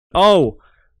Oh,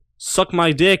 suck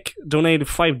my dick. Donated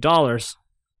 $5.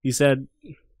 He said,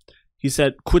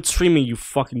 quit streaming, you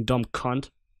fucking dumb cunt.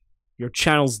 Your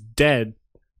channel's dead.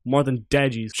 More than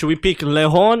deadies. Should we pick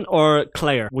Leon or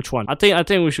Claire? Which one? I think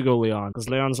we should go Leon, because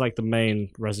Leon's like the main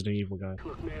Resident Evil guy.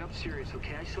 Look, man, I'm serious,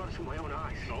 okay? I saw this with my own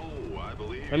eyes. Oh, I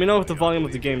believe. Let me know if the volume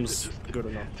of the game's good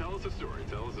enough. Tell us a story.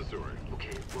 Tell us a story.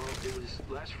 Okay, well, it was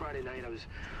last Friday night. I was.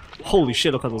 Holy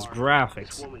shit! Look at those graphics.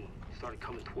 This woman started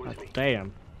coming towards me.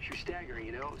 Damn. She was staggering,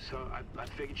 you know. So I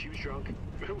figured she was drunk.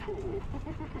 Whoa,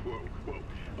 whoa,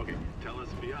 whoa. Okay, tell us.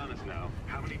 Be honest now.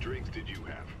 How many drinks did you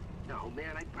have? No,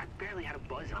 man, I barely had a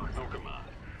buzz on. Oh, come on.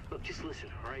 Look, just listen,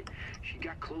 all right? She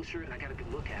got closer, and I got a good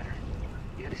look at her.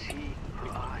 You had to see her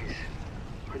eyes,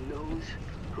 her nose,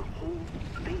 her whole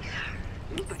face.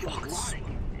 It looked like it was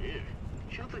rotting. Yeah.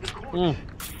 She looked like a corpse.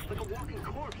 Like a walking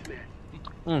corpse,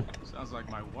 man. Sounds like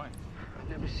my wife. I've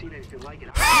never seen anything like it.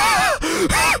 All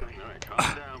right,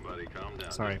 calm down, buddy. Calm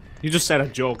down. Sorry. You just said a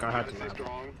joke. I had to Stay laugh.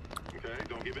 strong. Okay,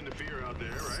 don't give in to fear out there,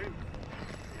 right?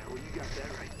 Yeah, well, you got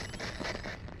that right.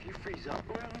 If you freeze up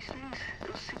around these things,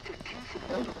 they'll sink their teeth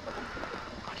in you.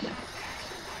 I'm so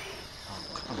Oh,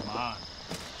 come on.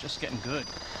 It's just getting good.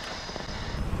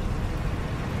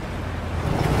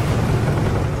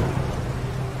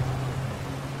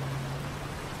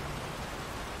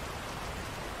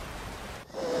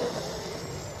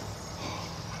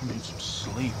 I need some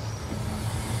sleep.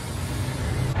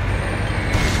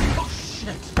 Oh,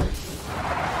 shit!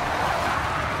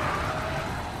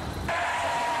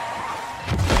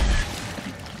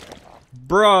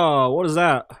 Bro, what is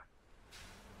that?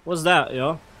 What's that,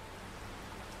 yo?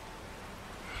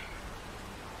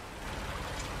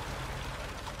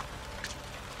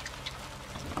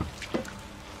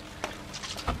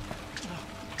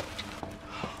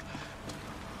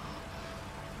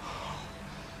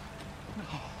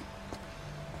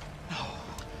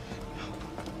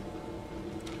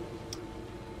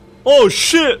 Oh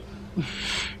shit!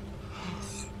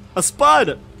 A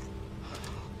spider!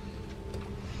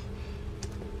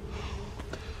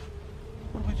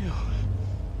 What do I do?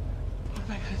 What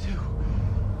am I gonna do?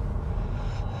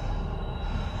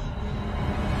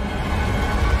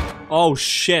 Oh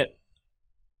shit!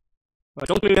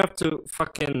 Don't we have to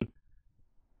fucking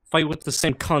fight with the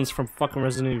same cunts from fucking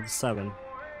Resident Evil 7? I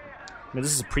mean,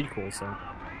 this is a prequel, so.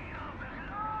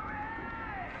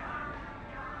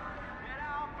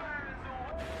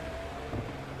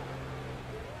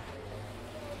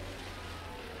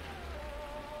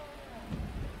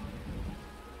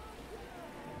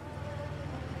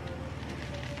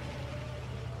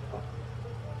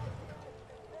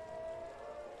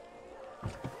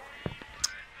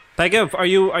 Pegev, are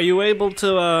you able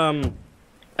to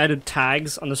edit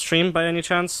tags on the stream by any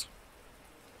chance?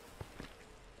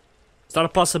 Is that a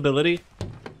possibility?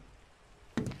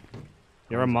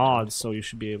 You're a mod, so you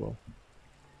should be able.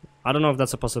 I don't know if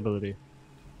that's a possibility.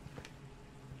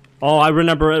 Oh, I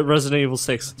remember Resident Evil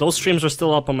 6. Those streams are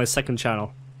still up on my second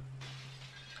channel.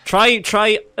 Try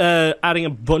adding a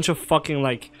bunch of fucking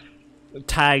like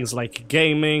tags like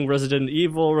gaming, Resident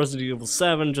Evil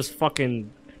 7, just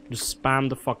spam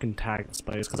the fucking tags,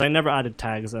 please, because I never added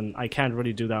tags and I can't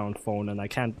really do that on phone, and I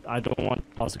don't want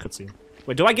to pause the cutscene.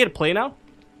 Wait, do I get to play now?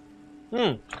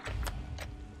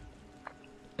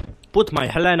 Put my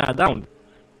Helena down.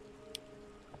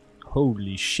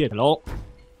 Holy shit. Hello?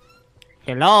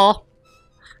 Hello?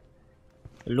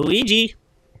 Luigi?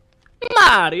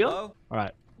 Mario?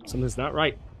 Alright, something's not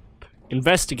right.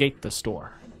 Investigate the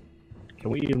store. Can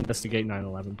we investigate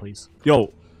 9/11, please?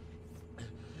 Yo!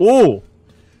 Oh!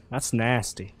 That's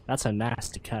nasty. That's a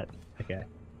nasty cut. Okay.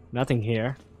 Nothing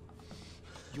here.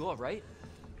 You alright?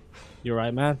 You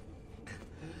right, man?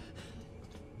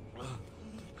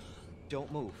 Don't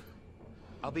move.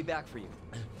 I'll be back for you.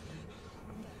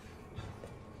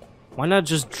 Why not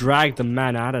just drag the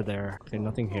man out of there? Okay,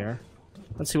 nothing here.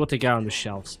 Let's see what they got on the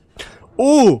shelves.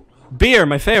 Ooh! Beer,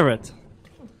 my favorite!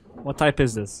 What type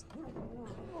is this?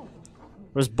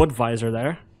 There's Budweiser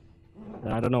there.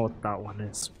 I don't know what that one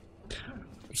is.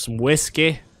 There's some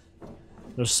whiskey.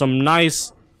 There's some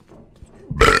nice...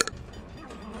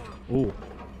 Ooh.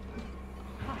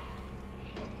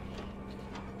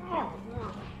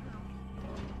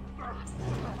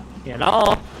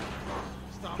 Hello?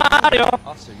 Mario!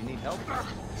 Officer, you need help?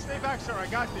 Stay back, sir. I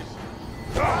got this.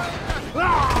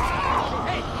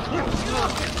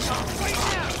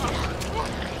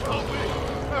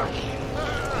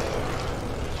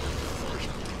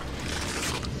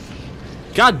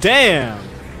 God damn!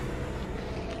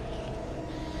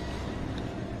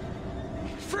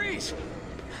 Freeze!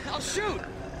 I'll shoot!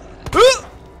 Whoa!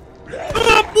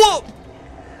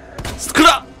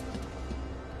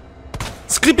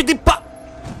 Skippity pop.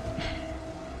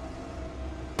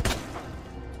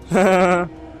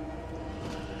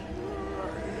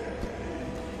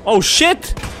 Oh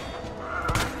shit!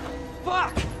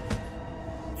 Fuck!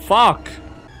 Fuck!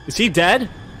 Is he dead?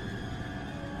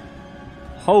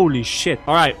 Holy shit.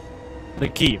 Alright. The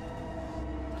key.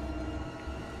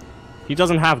 He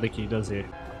doesn't have the key, does he?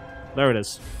 There it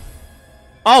is.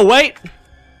 Oh, wait!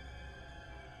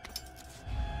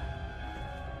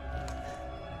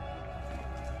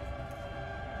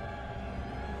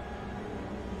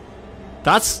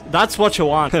 That's what you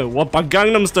want. What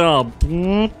Gangnam Style?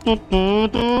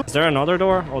 Is there another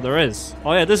door? Oh, there is.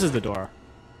 Oh yeah, this is the door.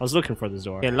 I was looking for this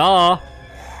door. Hello?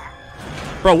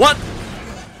 Bro, what?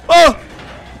 Oh!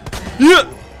 Yeah!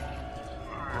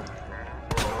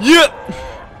 Yeah!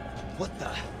 What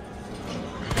the?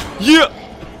 Yeah!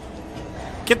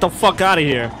 Get the fuck out of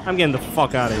here. I'm getting the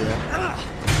fuck out of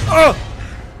here.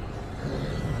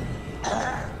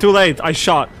 Too late, I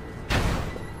shot.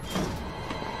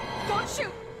 Don't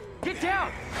shoot! Get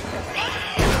down!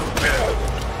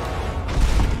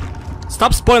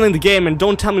 Stop spoiling the game and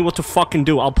don't tell me what to fucking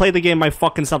do. I'll play the game my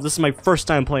fucking self. This is my first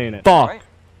time playing it. Fuck. Right.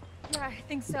 Yeah, I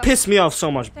think so. Piss me off so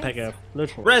much, Thanks. Pega.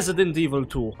 Literally. Resident Evil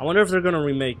 2. I wonder if they're gonna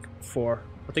remake 4.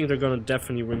 I think they're gonna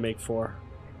definitely remake 4.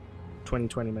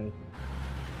 2020 maybe.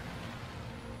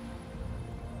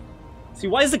 See,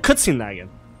 why is the cutscene lagging?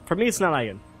 For me, it's not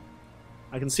lagging.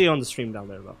 I can see it on the stream down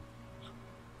there though.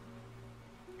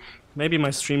 Maybe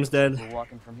my stream's dead. We're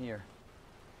walking from here.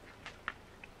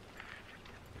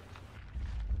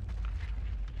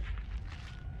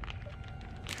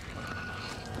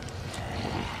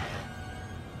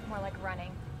 More like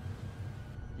running.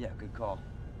 Yeah, good call.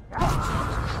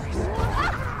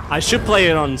 I should play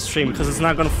it on stream because it's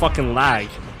not gonna fucking lag.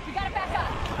 You gotta back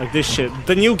up. Like this shit.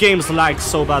 The new games lag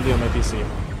so badly on my PC.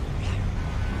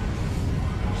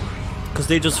 Because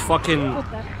they just fucking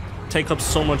take up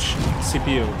so much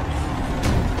CPU.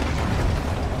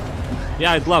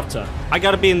 Yeah, I'd love to. I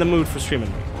gotta be in the mood for streaming.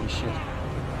 Holy shit.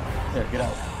 There, get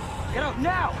out. Get out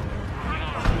now!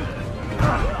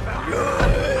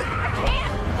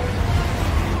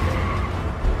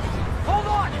 Hold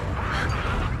on!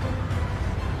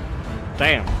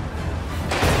 Damn.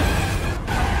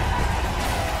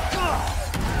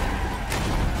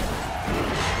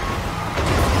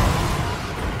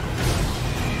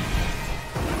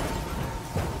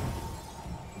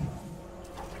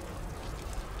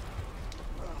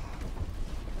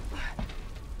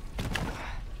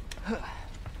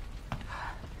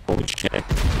 Holy shit.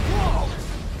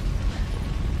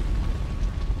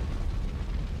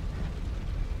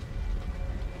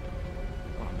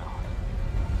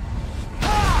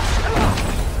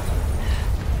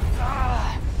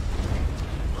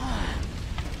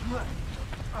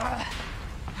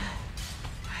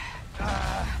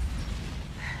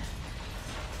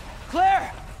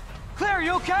 Claire! Claire, are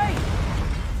you okay?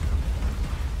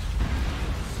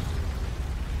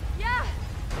 Yeah,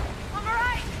 I'm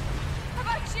alright. How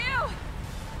about you?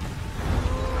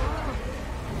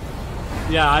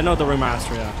 Yeah, I know the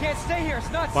remaster, yeah. Can't stay here,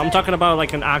 it's not But I'm safe. talking about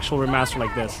like an actual remaster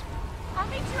like this. I'll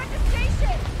meet you at the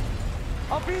station.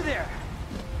 I'll be there.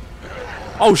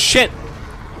 Oh shit!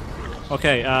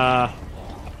 Okay,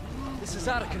 This is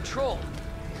out of control.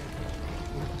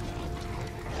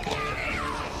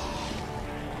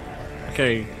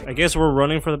 okay, I guess we're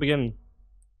running for the beginning.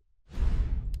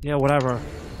 Yeah, whatever.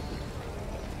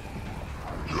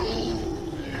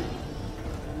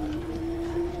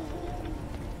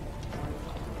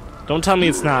 Don't tell me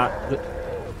it's not.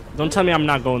 Don't tell me I'm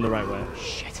not going the right way.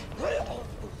 Shit.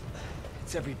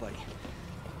 It's everybody.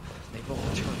 They've all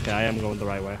turned. Okay, I am going the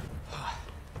right way.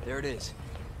 There it is.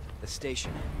 The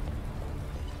station.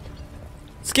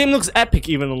 This game looks epic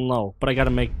even on low, but I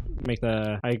gotta make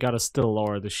the. I gotta still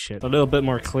lower this shit a little bit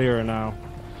more clearer now.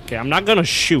 Okay, I'm not gonna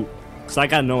shoot because I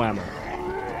got no ammo.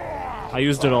 I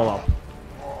used it all up.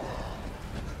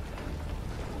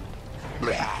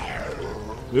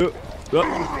 Yep. Yep.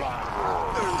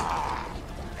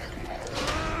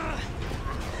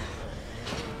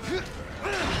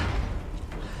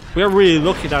 We're really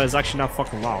lucky that it's actually not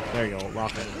fucking locked. There you go,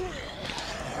 lock it.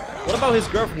 What about his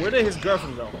girlfriend? Where did his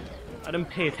girlfriend go? I didn't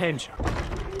pay attention.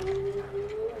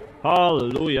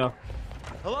 Hallelujah.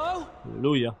 Hello?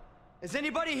 Hallelujah. Is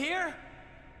anybody here?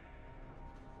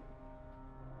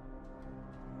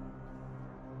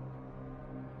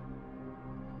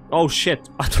 Oh shit,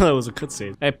 I thought it was a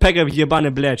cutscene. Ej, Pega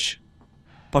jebany bleć.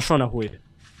 Poszło na chuj.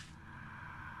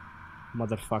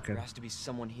 Motherfucker. There has to be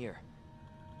someone here.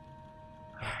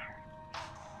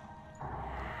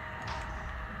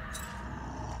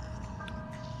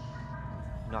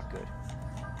 Not good.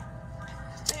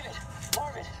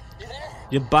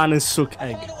 You ban and suck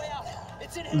egg.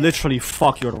 Literally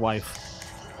fuck your wife.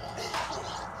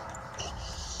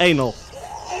 Anal.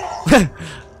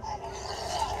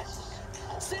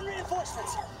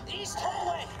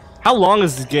 How long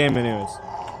is this game anyways?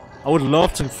 I would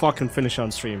love to fucking finish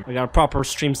on stream. I got a proper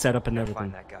stream setup and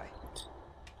everything. Find that guy.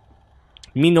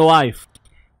 Me no life.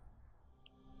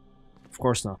 Of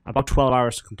course not. About 12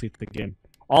 hours to complete the game.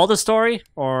 All the story?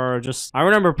 Or just... I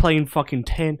remember playing fucking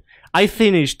 10... I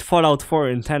finished Fallout 4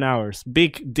 in 10 hours.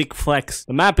 Big dick flex.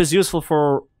 The map is useful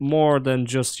for more than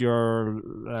just your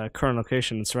current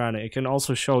location and surrounding. It can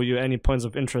also show you any points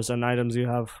of interest and items you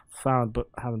have found but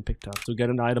haven't picked up. To get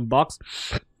an item box...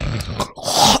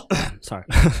 Sorry.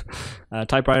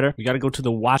 Typewriter. We gotta go to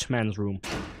the Watchman's room.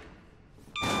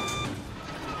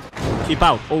 Keep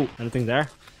out. Oh, anything there?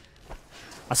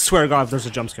 I swear to God, if there's a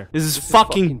jump scare. This is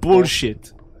fucking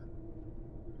bullshit.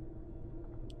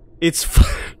 It's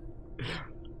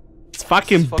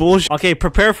fucking bullshit. Okay,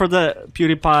 prepare for the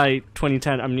PewDiePie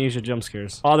 2010 Amnesia jump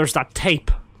scares. Oh, there's that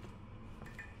tape.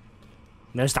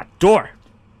 There's that door.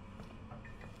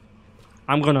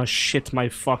 I'm gonna shit my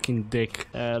fucking dick.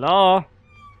 Hello?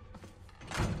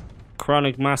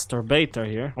 Chronic masturbator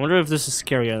here. I wonder if this is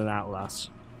scarier than Outlast.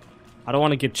 I don't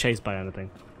want to get chased by anything.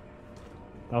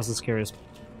 That was the scariest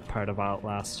part of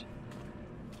Outlast.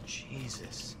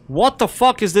 Jesus. What the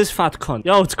fuck is this fat cunt?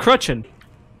 Yo, it's Crutchin.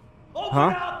 Open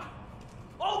up!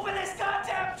 Open this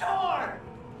goddamn door!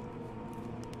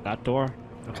 That door?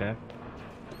 Okay.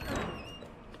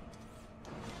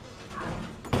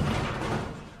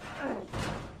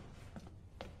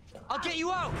 I'll get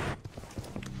you out!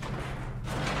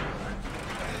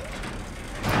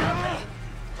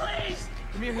 Please!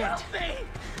 Give me your hand. Help me!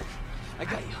 I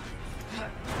got you.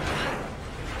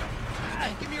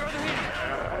 Give me your other hand.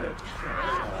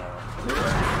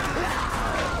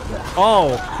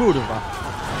 Oh, kurwa.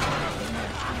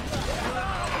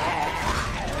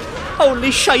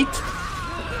 Holy shite!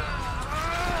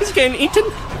 He's getting eaten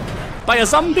by a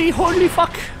zombie, holy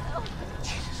fuck!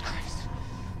 Jesus Christ.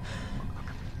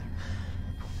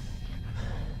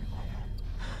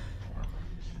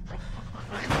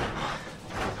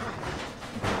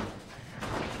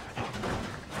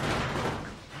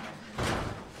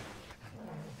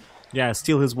 Yeah,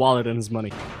 steal his wallet and his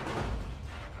money.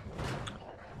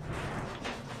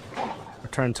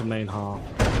 Return to main hall.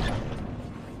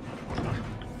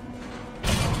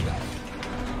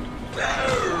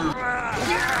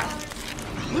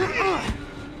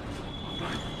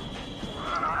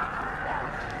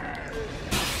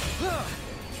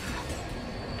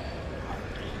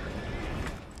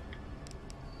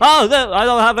 Oh, I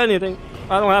don't have anything.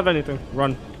 I don't have anything.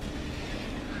 Run.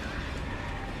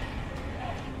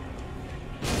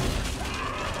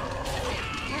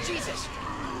 Jesus.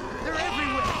 They're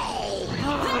everywhere.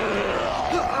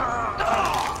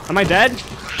 Am I dead?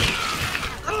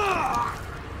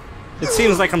 It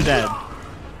seems like I'm dead.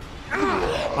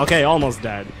 Okay, almost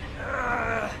dead.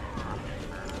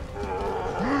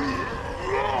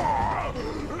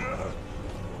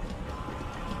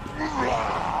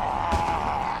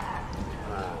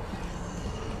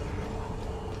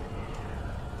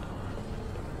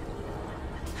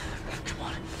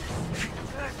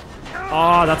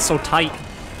 Oh, that's so tight.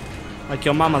 Like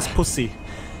your mama's pussy.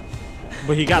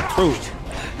 But he got through.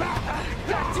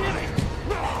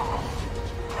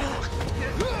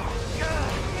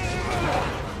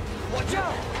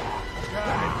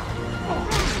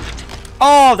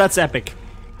 Oh, that's epic.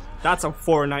 That's a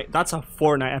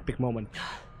Fortnite epic moment.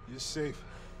 You're safe.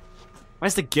 Why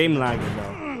is the game lagging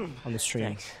though on the stream?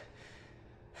 Thanks.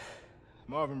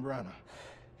 Marvin Branner.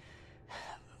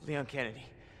 Leon Kennedy.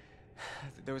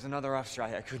 There was another off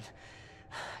strike. I couldn't.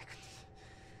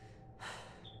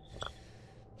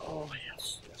 Oh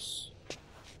yes, yes.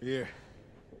 Here.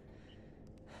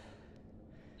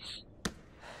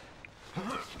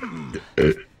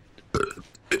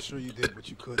 I'm sure you did what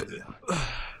you could, Leon.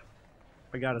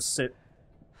 I gotta sit.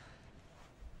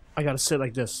 I gotta sit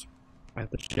like this. I have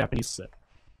the Japanese sit.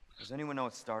 Does anyone know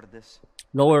what started this?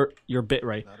 Lower your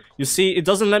bitrate. You see, it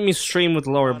doesn't let me stream with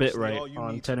lower bitrate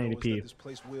on 1080p,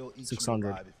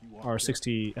 600, or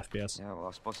 60 FPS. Yeah, well, I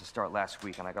was supposed to start last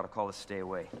week, and I got a call to stay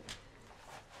away.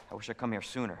 I wish I'd come here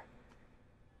sooner.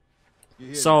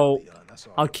 So,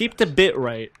 I'll keep the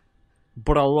bitrate,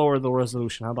 but I'll lower the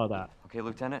resolution. How about that? Okay,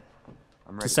 Lieutenant.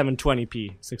 I'm ready. To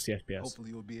 720p, 60 FPS. Hopefully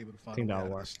you'll be able to find Think a way that'll out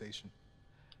of work. this station.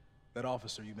 That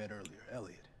officer you met earlier,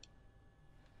 Elliot.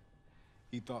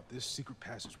 He thought this secret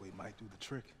passageway might do the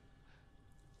trick.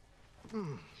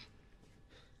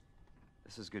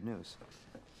 This is good news.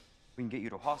 We can get you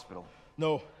to a hospital.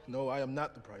 No, no, I am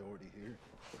not the priority here.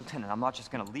 Lieutenant, I'm not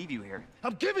just gonna leave you here.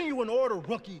 I'm giving you an order,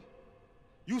 rookie.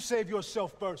 You save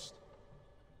yourself first.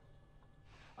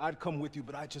 I'd come with you,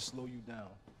 but I'd just slow you down.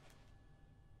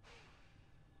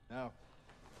 Now,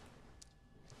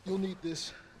 you'll need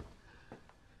this. I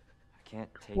can't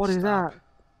take. What is that?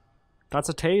 That's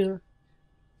a taser.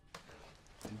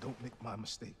 And don't make my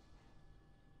mistake.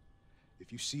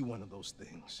 If you see one of those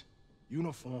things,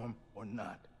 uniform or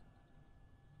not,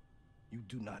 you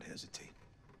do not hesitate.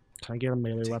 Can I get a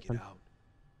melee Take weapon? it out,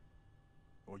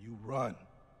 or you run.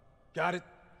 Got it?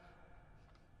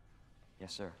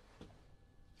 Yes, sir.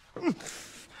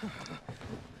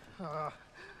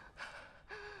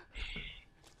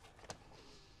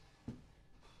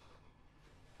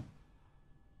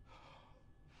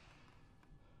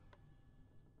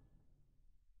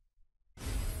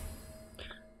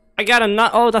 I got a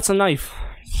knife. Oh, that's a knife.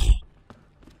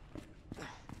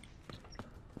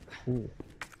 Ooh.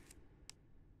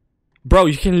 Bro,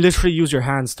 you can literally use your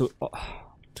hands to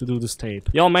do this tape.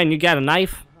 Yo, man, you got a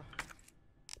knife?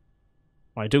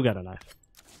 Oh, I do got a knife.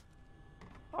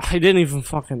 I didn't even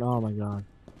fucking. Oh my god.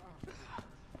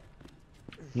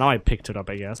 Now I picked it up,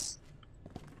 I guess.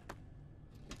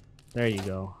 There you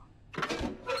go.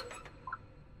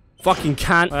 Fucking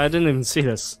can't. I didn't even see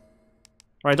this.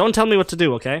 Alright, don't tell me what to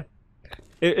do, okay?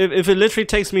 If it literally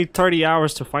takes me 30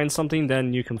 hours to find something,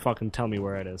 then you can fucking tell me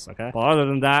where it is, okay? Well, other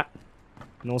than that,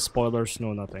 no spoilers,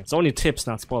 no nothing. It's only tips,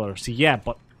 not spoilers. Yeah,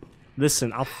 but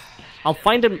listen, I'll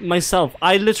find it myself.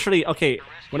 I literally, okay,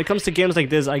 when it comes to games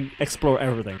like this, I explore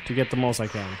everything to get the most I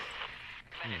can.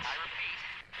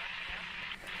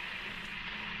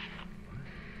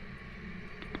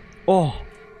 Oh,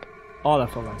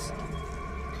 that felt nice.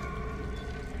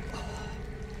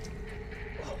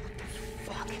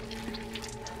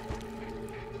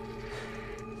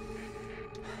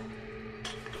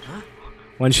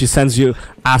 When she sends you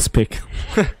ass pic.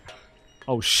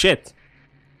 Oh shit.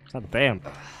 God damn.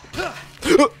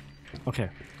 Okay.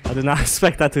 I did not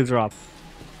expect that to drop.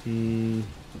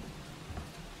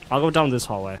 I'll go down this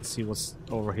hallway, see what's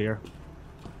over here.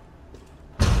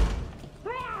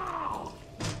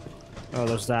 Oh,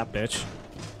 there's that bitch.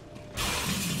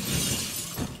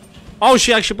 Oh,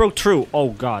 she actually broke through. Oh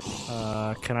god.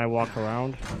 Can I walk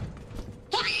around?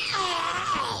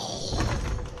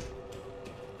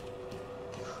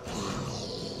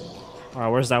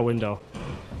 Alright, where's that window?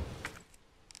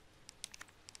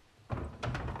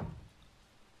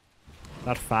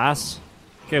 That fast?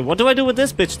 Okay, what do I do with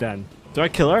this bitch then? Do I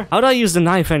kill her? How do I use the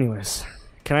knife anyways?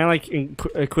 Can I like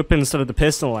equip it instead of the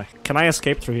pistol? Like, can I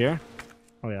escape through here?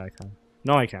 Oh yeah, I can.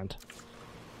 No, I can't.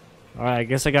 Alright, I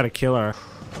guess I gotta kill her.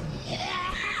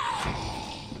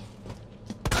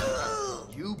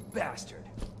 You bastard.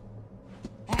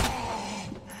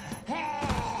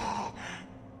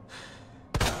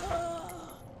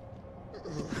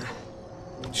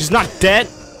 She's not dead.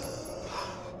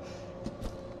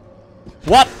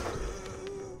 What?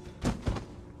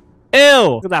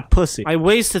 Ew! Look at that pussy. I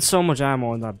wasted so much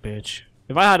ammo on that bitch.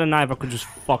 If I had a knife, I could just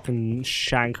fucking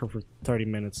shank her for 30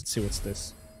 minutes. Let's see what's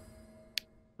this.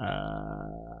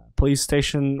 Police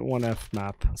station 1F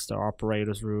map. It's the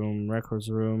operator's room, records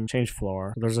room, change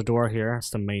floor. There's a door here. It's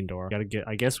the main door.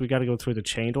 I guess we gotta go through the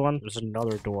chained one. There's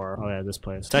another door. Oh yeah, this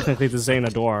place. Technically, this ain't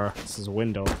a door. This is a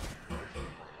window.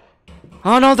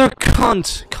 Another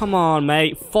cunt! Come on,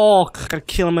 mate. Fuck. Gotta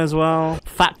kill him as well.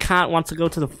 Fat cunt wants to go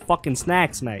to the fucking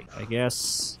snacks, mate. I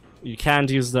guess you can't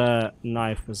use the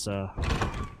knife as a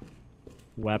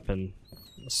weapon.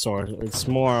 Sword. It's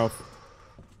more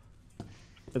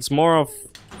of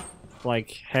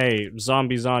like, hey,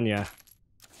 zombies on ya.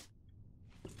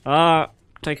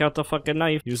 Take out the fucking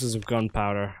knife. Uses of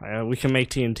gunpowder. We can make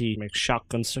TNT. Make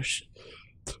shotgun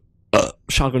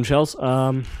shotgun shells.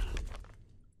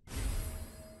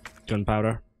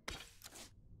 Gunpowder.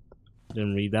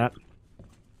 Didn't read that.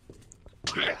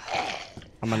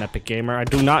 I'm an epic gamer. I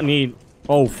do not need.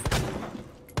 Oh.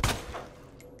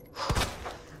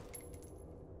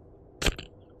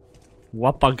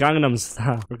 Wappa Gangnam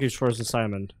Style. Rookie's first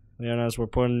assignment. Leonas, we're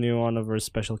putting you on a very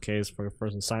special case for your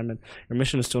first assignment. Your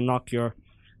mission is to unlock your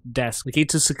desk. The key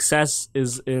to success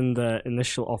is in the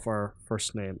initial of our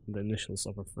first name. The initials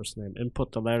of our first name.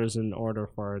 Input the letters in order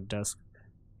for our desk.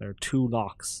 There are 2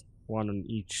 locks. 1 on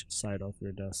each side of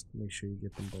your desk. Make sure you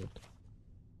get them both.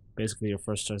 Basically, your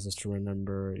first choice is to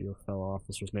remember your fellow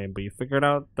officer's name, but you figured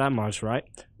out that much, right?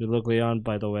 You look Leon,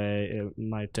 by the way, it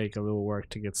might take a little work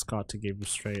to get Scott to give you a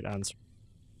straight answer.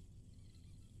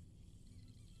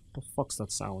 What the fuck's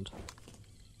that sound?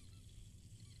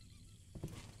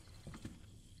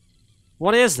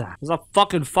 What is that? There's a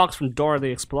fucking fox from Dora the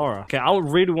Explorer. Okay, I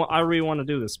really want to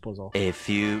do this puzzle. A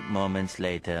few moments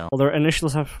later. Well, their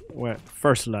initials have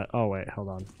first let. Oh wait, hold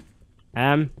on.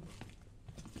 M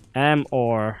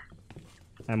or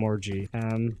G.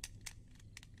 Okay.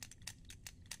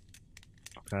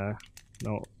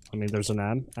 No, I mean there's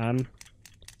an M.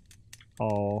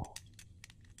 O.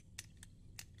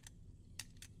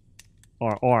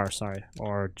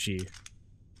 Or G.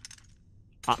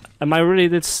 Am I really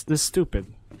this stupid?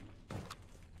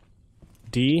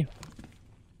 D.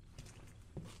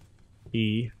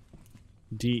 E.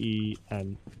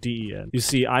 D-E-N. D-E-N. You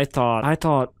see, I thought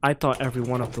every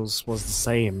one of those was the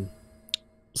same.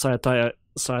 So I thought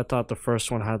the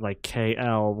first one had like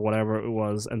KL, whatever it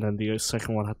was, and then the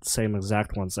second one had the same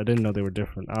exact ones. I didn't know they were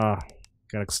different. Got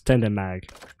extended mag.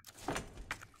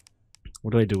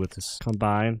 What do I do with this?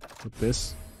 Combine with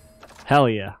this? Hell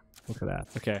yeah. Look at that.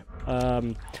 Okay.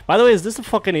 By the way, is this a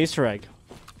fucking Easter egg?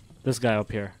 This guy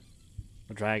up here.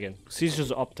 A dragon. He's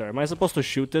just up there. Am I supposed to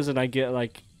shoot this and I get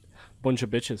like a bunch of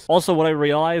bitches? Also, what I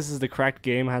realized is the cracked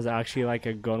game has actually like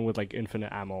a gun with like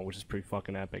infinite ammo, which is pretty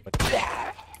fucking epic.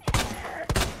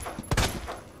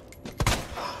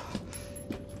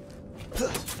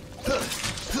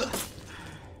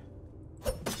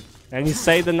 And you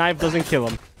say the knife doesn't kill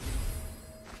him.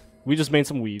 We just made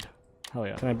some weed. Hell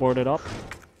yeah. Can I board it up?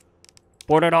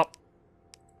 Board it up!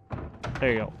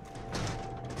 There you go.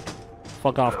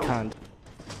 Fuck off, cunt.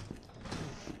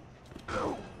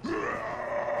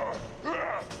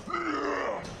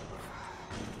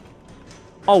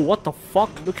 Oh, what the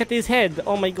fuck? Look at his head!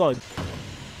 Oh my god.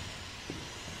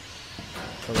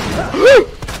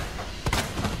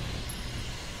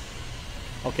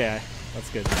 Okay, that's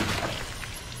good.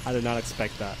 I did not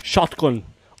expect that. Shotgun!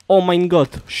 Oh my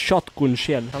god, shotgun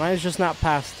shell. Can I just not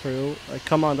pass through? Like,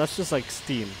 come on, that's just like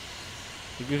Steam.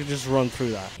 You could just run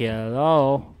through that.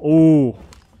 Hello? Ooh.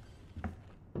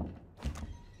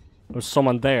 There's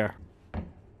someone there.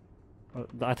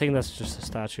 I think that's just a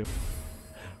statue.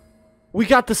 We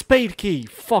got the spade key!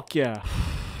 Fuck yeah.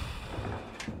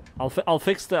 I'll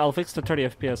fix the 30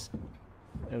 FPS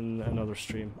in another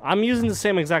stream. I'm using the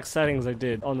same exact settings I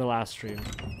did on the last stream. Like,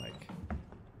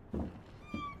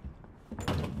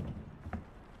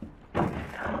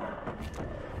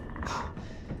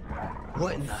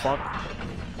 What in the fuck?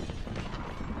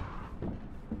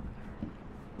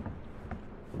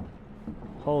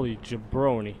 Holy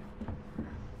jabroni.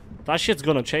 That shit's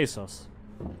gonna chase us.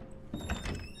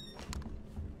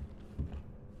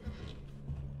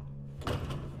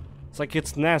 It's like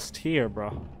its nest here,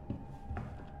 bro.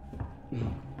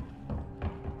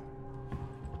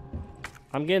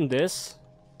 I'm getting this.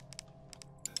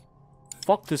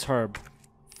 Fuck this herb.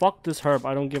 Fuck this herb.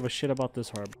 I don't give a shit about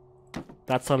this herb.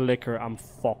 That's a liquor. I'm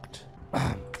fucked.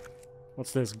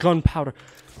 What's this? Gunpowder.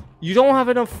 You don't have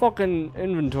enough fucking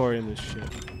inventory in this shit.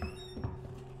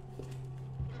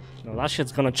 No, that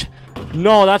shit's gonna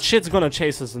no, that shit's gonna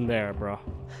chase us in there, bro.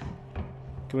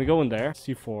 Can we go in there?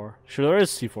 C4. Sure, there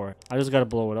is C4. I just gotta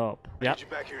blow it up. Yep.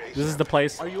 This is the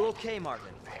place. Are you okay,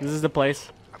 Martin? This is the place.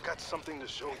 I've got something to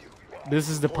show you. This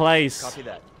is the place. Copy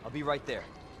that. I'll be right there.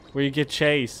 Where you get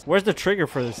chased. Where's the trigger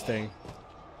for this thing?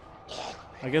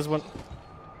 I guess when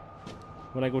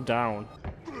I go down.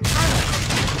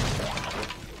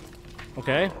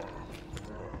 Okay.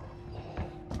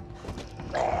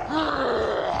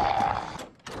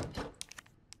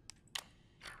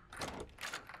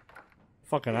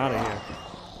 Fucking out of here.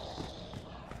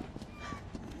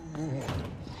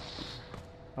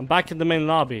 I'm back in the main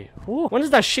lobby. Ooh, when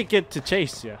does that shit get to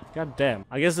chase you? God damn.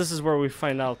 I guess this is where we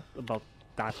find out about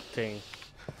that thing.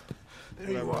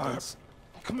 There you are.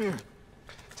 Come here.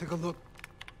 Take a look.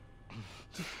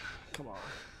 Come on.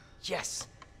 Yes.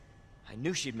 I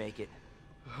knew she'd make it.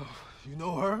 You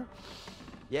know her?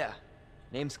 Yeah.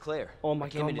 Name's Claire. Oh my I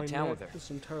came god, into my town neck. with her. This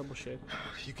is in terrible shape.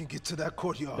 You can get to that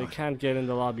courtyard. They can't get in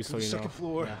the lobby, so the you know. second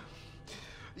floor. Yeah.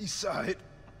 East side.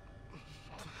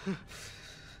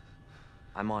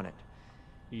 I'm on it.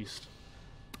 East.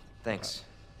 Thanks,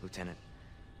 Lieutenant.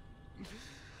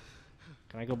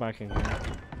 Can I go back in here?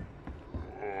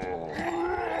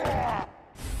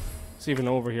 It's even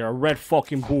over here. A red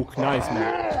fucking book. Nice,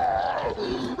 man.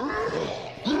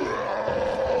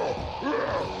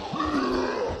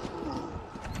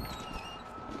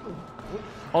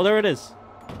 Oh, there it is.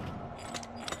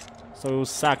 So,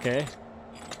 sake.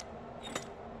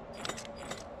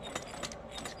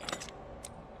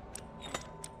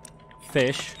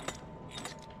 Fish.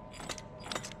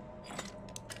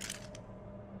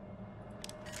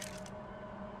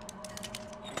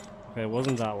 Okay, it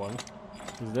wasn't that one.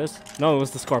 Is this? No, it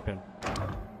was the scorpion.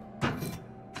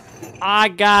 I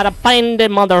gotta find it,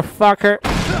 motherfucker.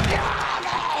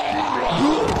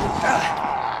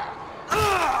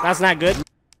 That's not good.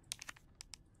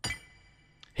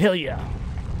 Hell yeah.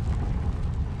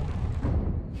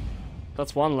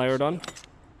 That's one layer done.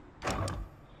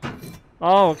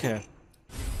 Oh, okay.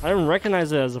 I didn't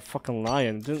recognize it as a fucking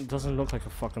lion. It doesn't look like a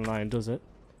fucking lion, does it?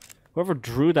 Whoever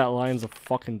drew that lion's a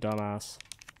fucking dumbass.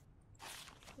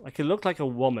 Like, it looked like a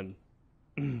woman.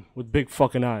 With big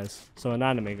fucking eyes. So an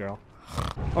anime girl.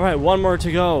 Alright, one more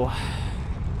to go.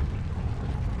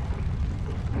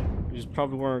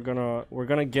 We're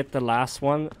gonna get the last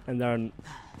one, and then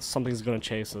something's gonna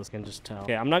chase us, I can just tell.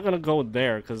 Okay, I'm not gonna go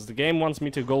there, because the game wants me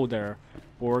to go there.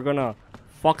 But we're gonna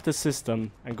fuck the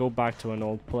system and go back to an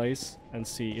old place and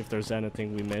see if there's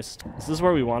anything we missed. Is this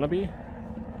where we wanna be?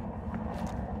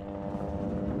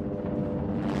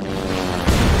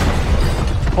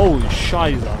 Holy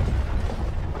shiza.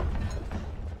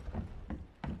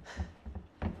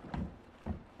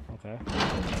 Okay.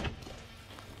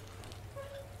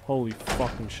 Holy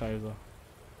fucking shiza.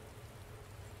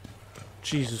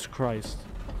 Jesus Christ.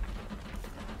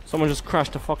 Someone just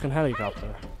crashed a fucking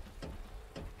helicopter.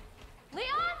 Leon?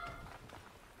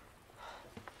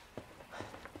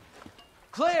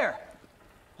 Claire!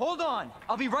 Hold on!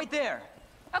 I'll be right there!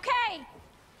 Okay.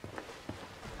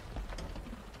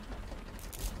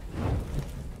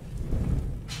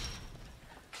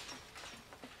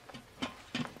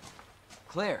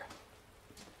 Claire!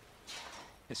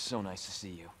 It's so nice to see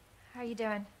you. How are you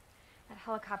doing? That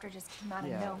helicopter just came out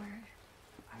of nowhere.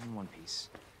 I'm in one piece.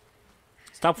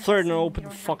 Stop flirting and You open the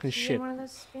don't have fucking a key in shit. one of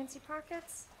those fancy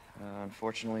pockets?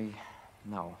 Unfortunately,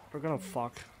 no. We're gonna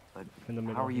fuck But in the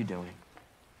middle. how are you doing?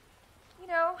 You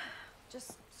know,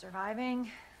 just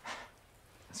surviving.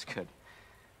 That's good.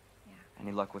 Yeah.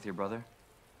 Any luck with your brother?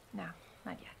 No,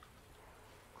 not yet.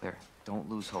 Claire, don't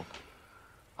lose hope.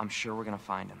 I'm sure we're gonna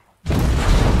find him.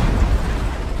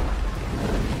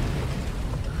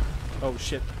 Oh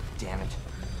shit. Damn it.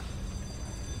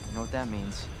 You know what that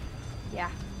means?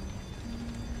 Yeah.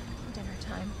 Dinner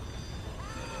time.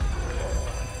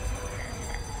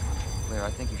 Claire,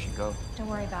 I think you should go. Don't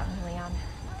worry about me, Leon.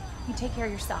 You take care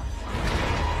of yourself.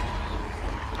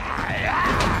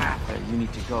 Claire, you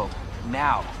need to go.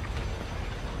 Now!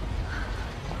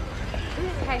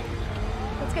 Okay,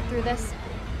 let's get through this.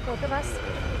 Both of us.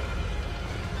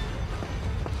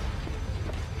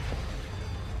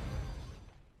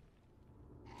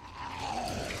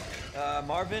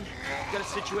 Marvin, I've got a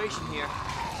situation here.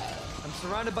 I'm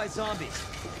surrounded by zombies.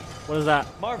 What is that?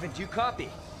 Marvin, do you copy?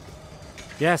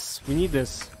 Yes, we need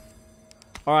this.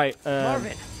 Alright,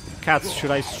 Marvin! Cats,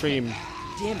 should I stream?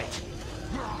 Damn it.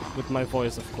 With my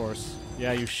voice, of course.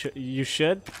 Yeah, you should. You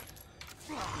should.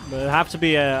 But it'd have to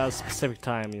be a specific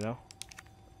time, you know.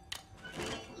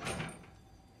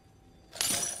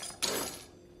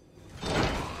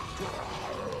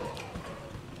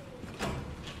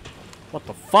 What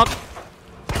the fuck?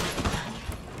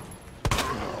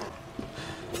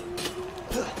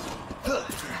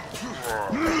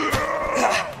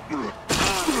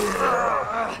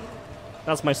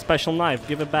 That's my special knife.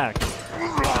 Give it back.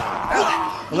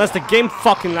 Unless the game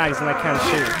fucking lags and I can't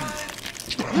shoot.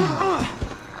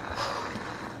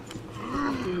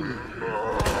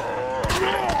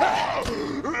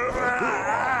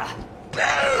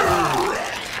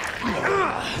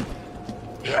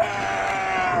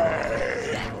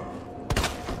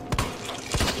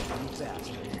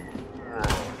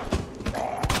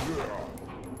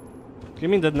 Give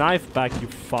me the knife back, you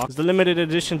fuck. It's the limited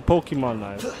edition Pokemon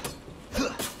knife.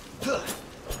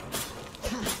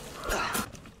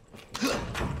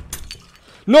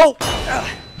 No!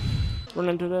 Run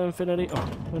into the infinity. Oh,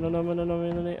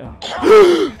 infinity. Oh.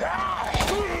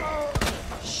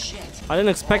 Shit! I didn't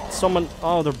expect someone.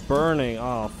 Oh, they're burning.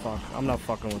 Oh, fuck. I'm not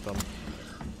fucking with them.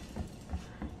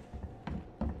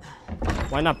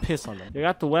 Why not piss on them? You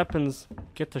got the weapons.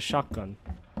 Get the shotgun.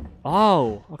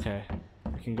 Oh, okay.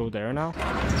 I can go there now.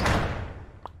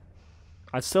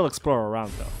 I'd still explore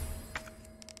around though.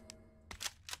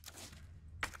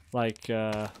 Like,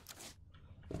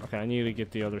 okay, I need to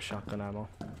get the other shotgun ammo.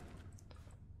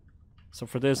 So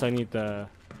for this, I need the,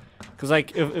 cause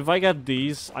like if I get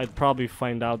these, I'd probably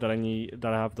find out that I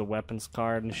have the weapons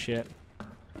card and shit,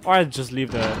 or I'd just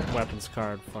leave the weapons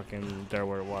card fucking there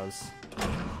where it was.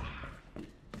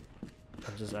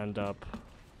 I'll just end up.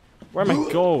 Where am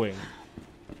I going?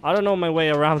 I don't know my way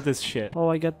around this shit. Oh,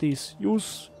 I got these.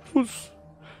 Use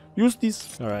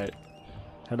these. All right.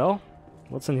 Hello?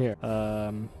 What's in here?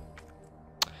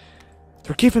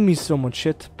 They're giving me so much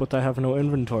shit, but I have no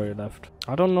inventory left.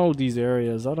 I don't know these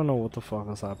areas. I don't know what the fuck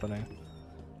is happening.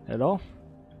 Hello?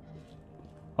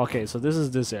 Okay, so this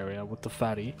is this area with the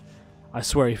fatty. I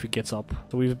swear if he gets up.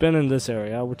 So we've been in this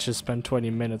area, which has spent 20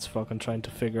 minutes fucking trying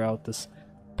to figure out this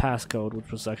passcode,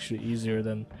 which was actually easier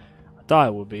than I thought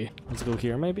it would be. Let's go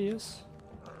here, maybe, yes?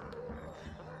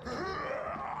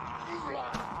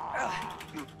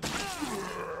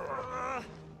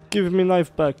 Give me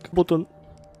knife back. Button.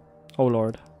 Oh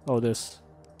lord. Oh, this.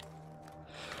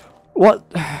 What?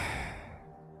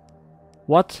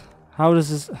 What? How does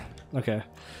this... Okay.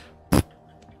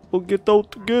 Oh, get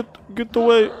out. Get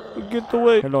away. Get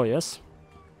away. Hello, yes?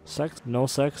 Sex? No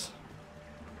sex?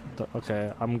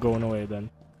 Okay, I'm going away then.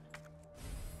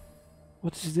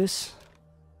 What is this?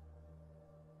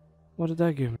 What did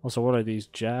that give me? Also, what are these?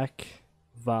 Jack,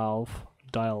 valve,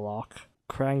 dial lock,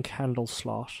 crank handle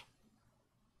slot,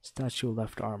 statue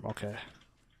left arm. Okay.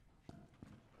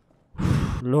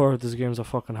 Lord, this game's a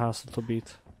fucking hassle to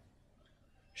beat.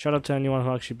 Shout out to anyone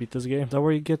who actually beat this game. Is that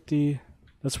where you get the...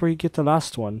 That's where you get the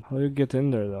last one. How do you get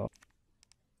in there, though?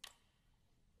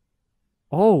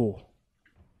 Oh!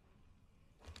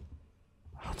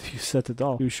 How do you set it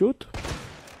off? You shoot?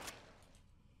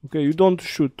 Okay, you don't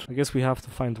shoot. I guess we have to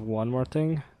find one more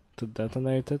thing to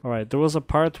detonate it. Alright, there was a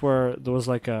part where there was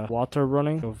like a water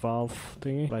running, a valve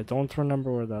thingy, but I don't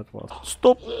remember where that was.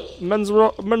 Stop! Men's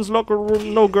locker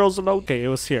room, no girls allowed. Okay, it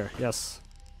was here, yes.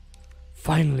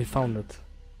 Finally found it.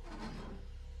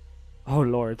 Oh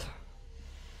lord.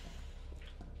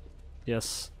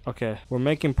 Yes, okay. We're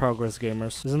making progress,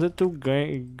 gamers. Isn't it 2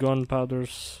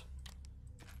 gunpowders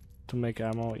to make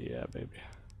ammo? Yeah, baby.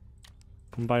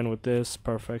 Combine with this,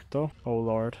 perfecto. Oh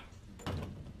lord.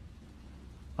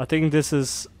 I think this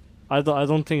is... I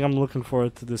don't think I'm looking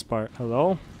forward to this part.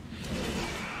 Hello?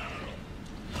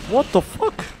 What the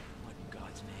fuck?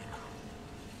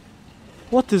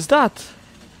 What is that?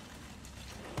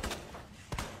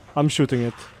 I'm shooting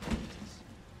it.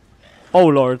 Oh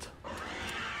lord.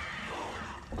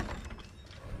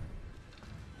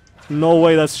 No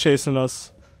way that's chasing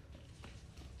us.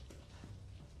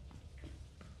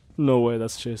 No way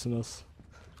that's chasing us.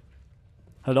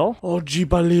 Hello? Oh,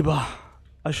 Jibaliba.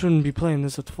 I shouldn't be playing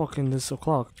this at fucking this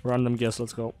o'clock. Random guess,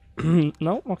 let's go.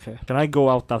 No? Okay. Can I go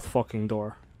out that fucking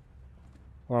door?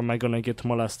 Or am I gonna get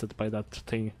molested by that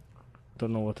thing?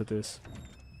 Don't know what it is.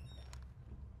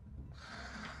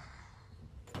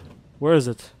 Where is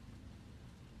it?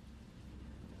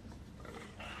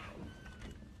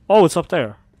 Oh, it's up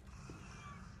there.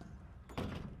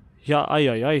 Yeah,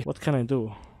 ay. What can I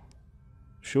do?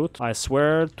 Shoot? I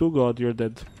swear to God, you're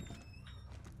dead.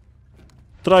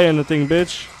 Try anything,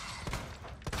 bitch.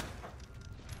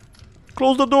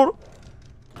 Close the door.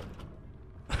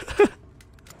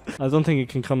 I don't think it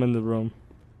can come in the room.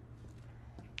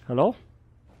 Hello?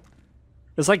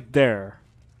 It's like there.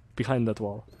 Behind that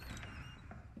wall.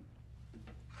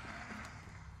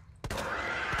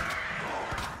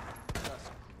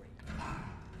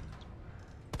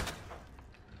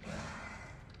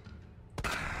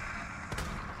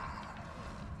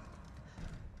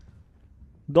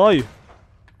 Die!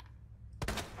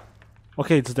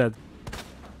 Okay, it's dead.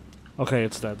 Okay,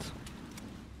 it's dead.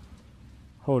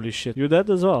 Holy shit. You dead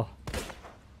as well?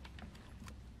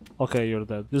 Okay, you're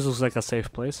dead. This looks like a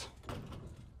safe place.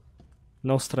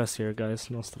 No stress here, guys.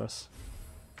 No stress.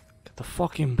 Get the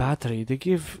fucking battery.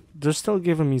 They're still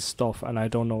giving me stuff and I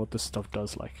don't know what this stuff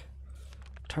does, like.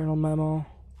 Internal memo.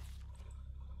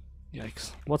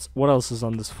 Yikes. What else is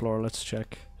on this floor? Let's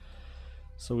check.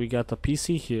 So we got the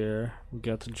PC here, we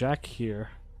got Jack here.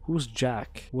 Who's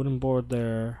Jack? Wooden board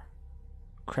there.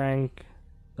 Crank,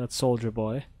 that soldier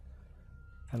boy.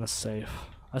 And a safe.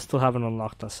 I still haven't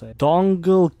unlocked that safe.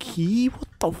 Dongle key? What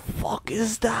the fuck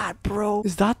is that, bro?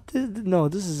 Is that no,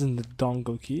 this isn't the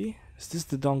dongle key. Is this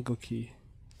the dongle key?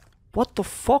 What the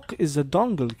fuck is a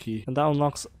dongle key? And that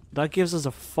unlocks... That gives us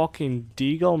a fucking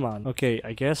deagle, man. Okay,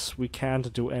 I guess we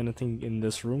can't do anything in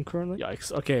this room currently.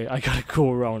 Yikes. Okay, I gotta go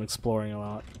around exploring a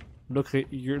lot.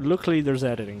 Luckily there's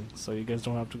editing, so you guys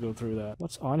don't have to go through that.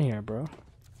 What's on here, bro?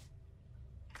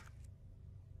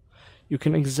 You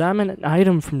can examine an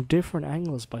item from different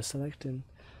angles by selecting...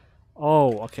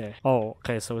 Oh, okay. Oh,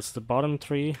 okay, so it's the bottom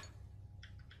 3.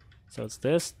 So it's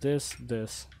this.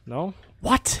 No?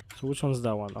 What? So which one's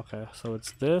that one? Okay, so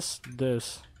it's this.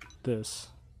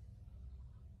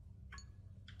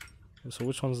 So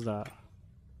which one's that?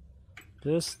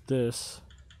 This.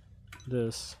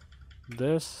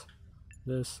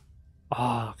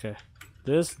 Ah, okay.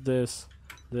 This.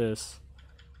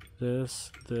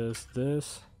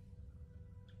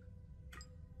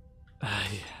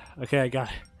 Okay, I got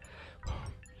it.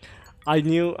 I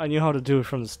knew how to do it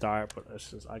from the start, but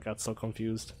it's just I got so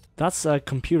confused. That's a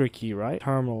computer key, right?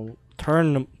 Terminal.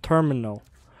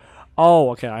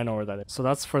 Oh, okay, I know where that is. So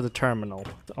that's for the terminal.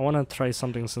 I want to try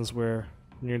something since we're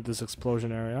near this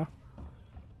explosion area.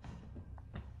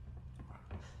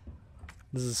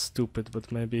 This is stupid,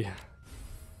 but maybe...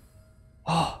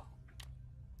 Oh!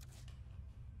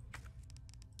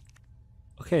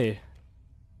 Okay.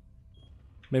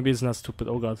 Maybe it's not stupid.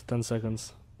 Oh god, 10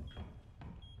 seconds.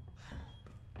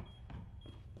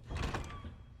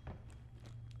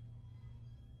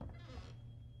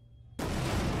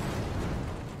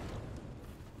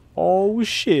 Oh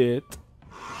shit.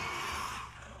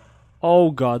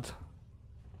 Oh god.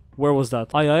 Where was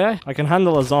that? Aye. I can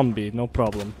handle a zombie, no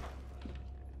problem.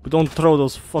 But don't throw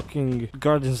those fucking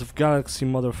Guardians of Galaxy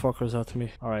motherfuckers at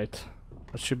me. Alright.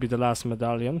 That should be the last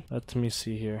medallion. Let me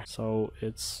see here. So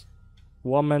it's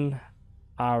woman,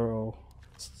 arrow,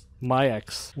 my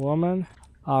ex. Woman,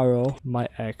 arrow, my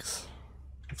ex.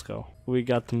 Let's go. We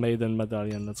got the maiden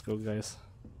medallion. Let's go, guys.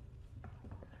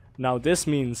 Now this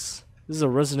means this is a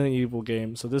Resident Evil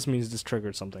game, so this means this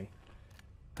triggered something.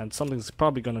 And something's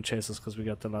probably gonna chase us because we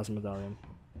got the last medallion.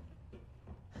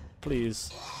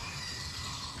 Please.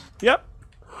 Yep.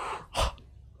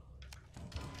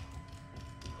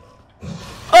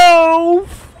 Oh,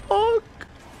 fuck.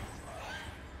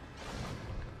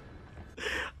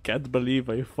 Can't believe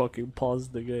I fucking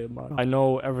paused the game, man. I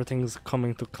know everything's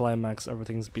coming to climax,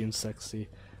 everything's being sexy.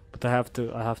 But I have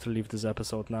to leave this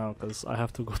episode now because I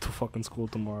have to go to fucking school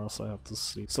tomorrow, so I have to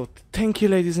sleep. So thank you,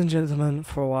 ladies and gentlemen,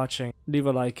 for watching. Leave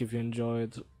a like if you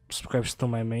enjoyed. Subscribe to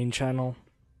my main channel.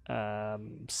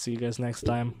 See you guys next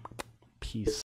time. Peace.